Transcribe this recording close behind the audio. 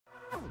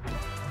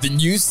The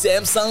new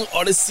Samsung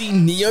Odyssey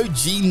Neo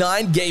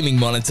G9 gaming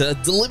monitor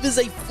delivers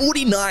a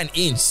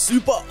 49-inch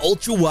super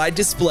ultra-wide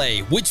display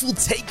which will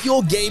take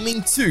your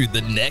gaming to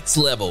the next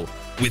level.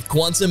 With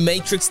Quantum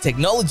Matrix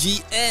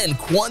technology and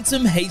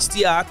Quantum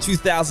HDR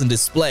 2000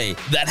 display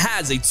that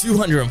has a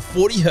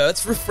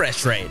 240Hz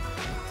refresh rate.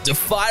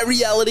 Defy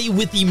reality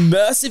with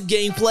immersive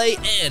gameplay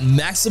and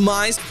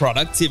maximized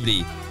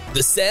productivity. The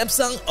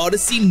Samsung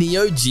Odyssey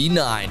Neo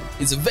G9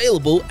 is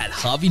available at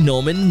Harvey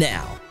Norman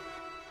now.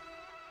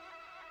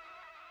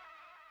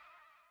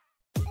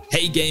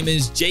 Hey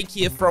gamers, Jake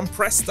here from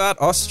Press Start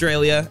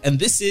Australia, and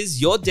this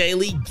is your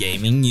daily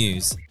gaming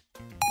news.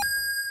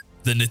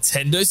 The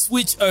Nintendo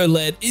Switch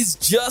OLED is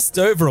just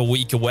over a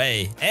week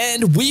away,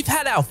 and we've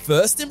had our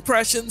first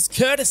impressions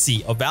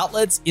courtesy of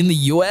outlets in the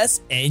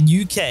US and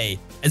UK,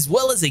 as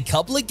well as a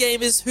couple of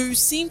gamers who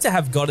seem to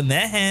have gotten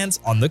their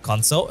hands on the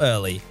console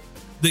early.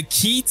 The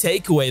key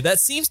takeaway that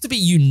seems to be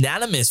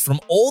unanimous from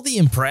all the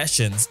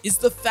impressions is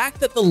the fact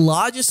that the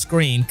larger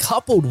screen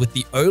coupled with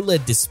the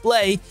OLED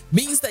display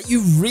means that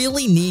you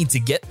really need to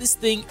get this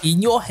thing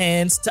in your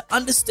hands to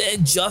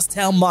understand just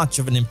how much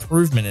of an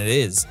improvement it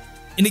is.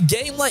 In a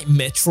game like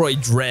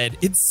Metroid Dread,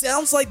 it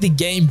sounds like the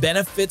game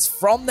benefits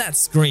from that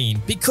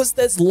screen because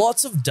there's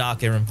lots of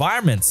darker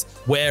environments,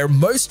 where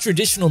most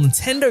traditional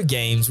Nintendo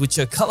games, which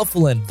are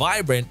colorful and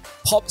vibrant,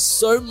 pop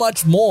so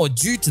much more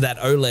due to that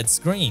OLED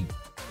screen.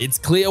 It's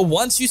clear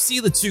once you see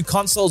the two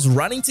consoles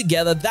running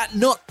together that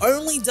not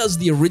only does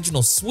the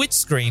original Switch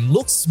screen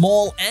look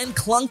small and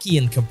clunky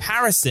in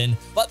comparison,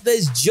 but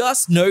there's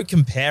just no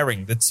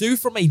comparing the two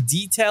from a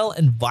detail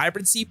and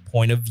vibrancy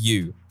point of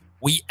view.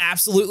 We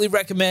absolutely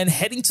recommend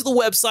heading to the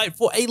website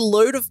for a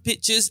load of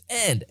pictures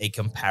and a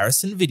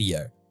comparison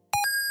video.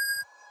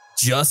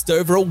 Just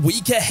over a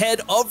week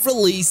ahead of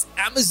release,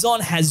 Amazon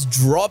has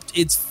dropped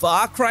its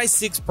Far Cry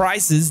 6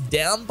 prices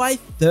down by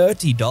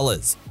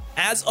 $30.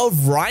 As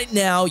of right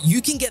now,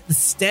 you can get the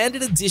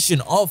standard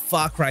edition of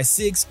Far Cry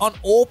 6 on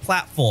all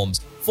platforms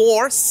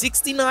for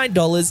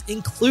 $69,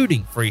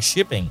 including free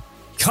shipping.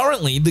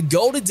 Currently, the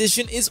Gold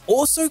Edition is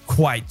also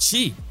quite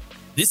cheap.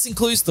 This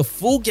includes the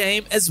full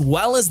game as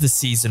well as the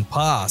Season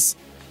Pass.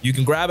 You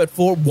can grab it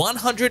for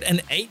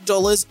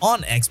 $108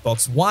 on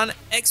Xbox One,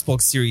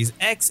 Xbox Series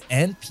X,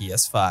 and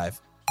PS5.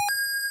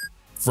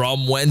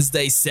 From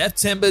Wednesday,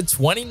 September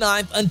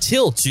 29th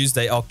until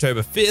Tuesday,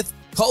 October 5th,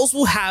 Kohl's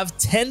will have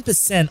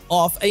 10%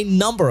 off a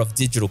number of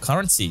digital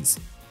currencies.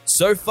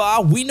 So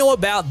far, we know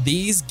about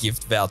these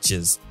gift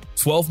vouchers: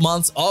 12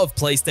 months of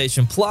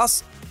PlayStation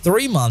Plus,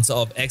 3 months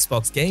of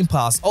Xbox Game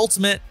Pass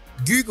Ultimate,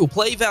 Google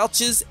Play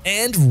vouchers,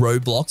 and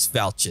Roblox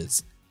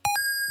vouchers.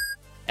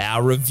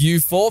 Our review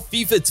for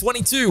FIFA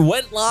 22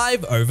 went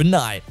live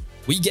overnight.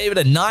 We gave it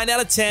a 9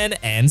 out of 10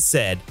 and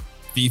said,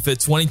 FIFA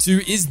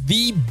 22 is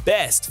the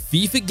best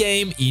FIFA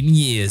game in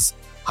years.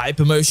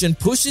 Hypermotion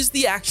pushes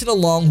the action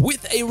along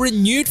with a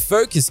renewed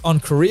focus on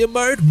career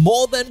mode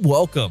more than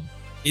welcome.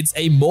 It's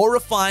a more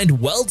refined,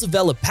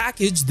 well-developed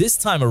package this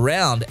time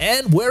around,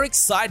 and we're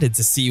excited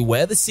to see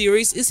where the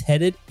series is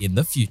headed in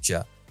the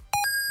future.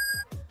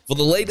 For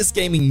the latest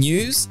gaming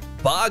news,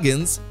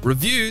 bargains,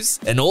 reviews,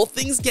 and all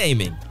things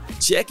gaming,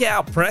 check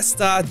out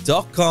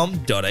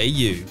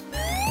pressstar.com.au.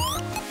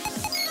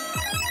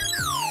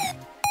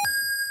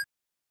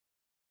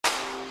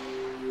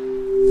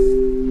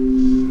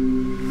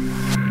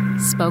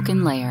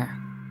 Spoken Layer.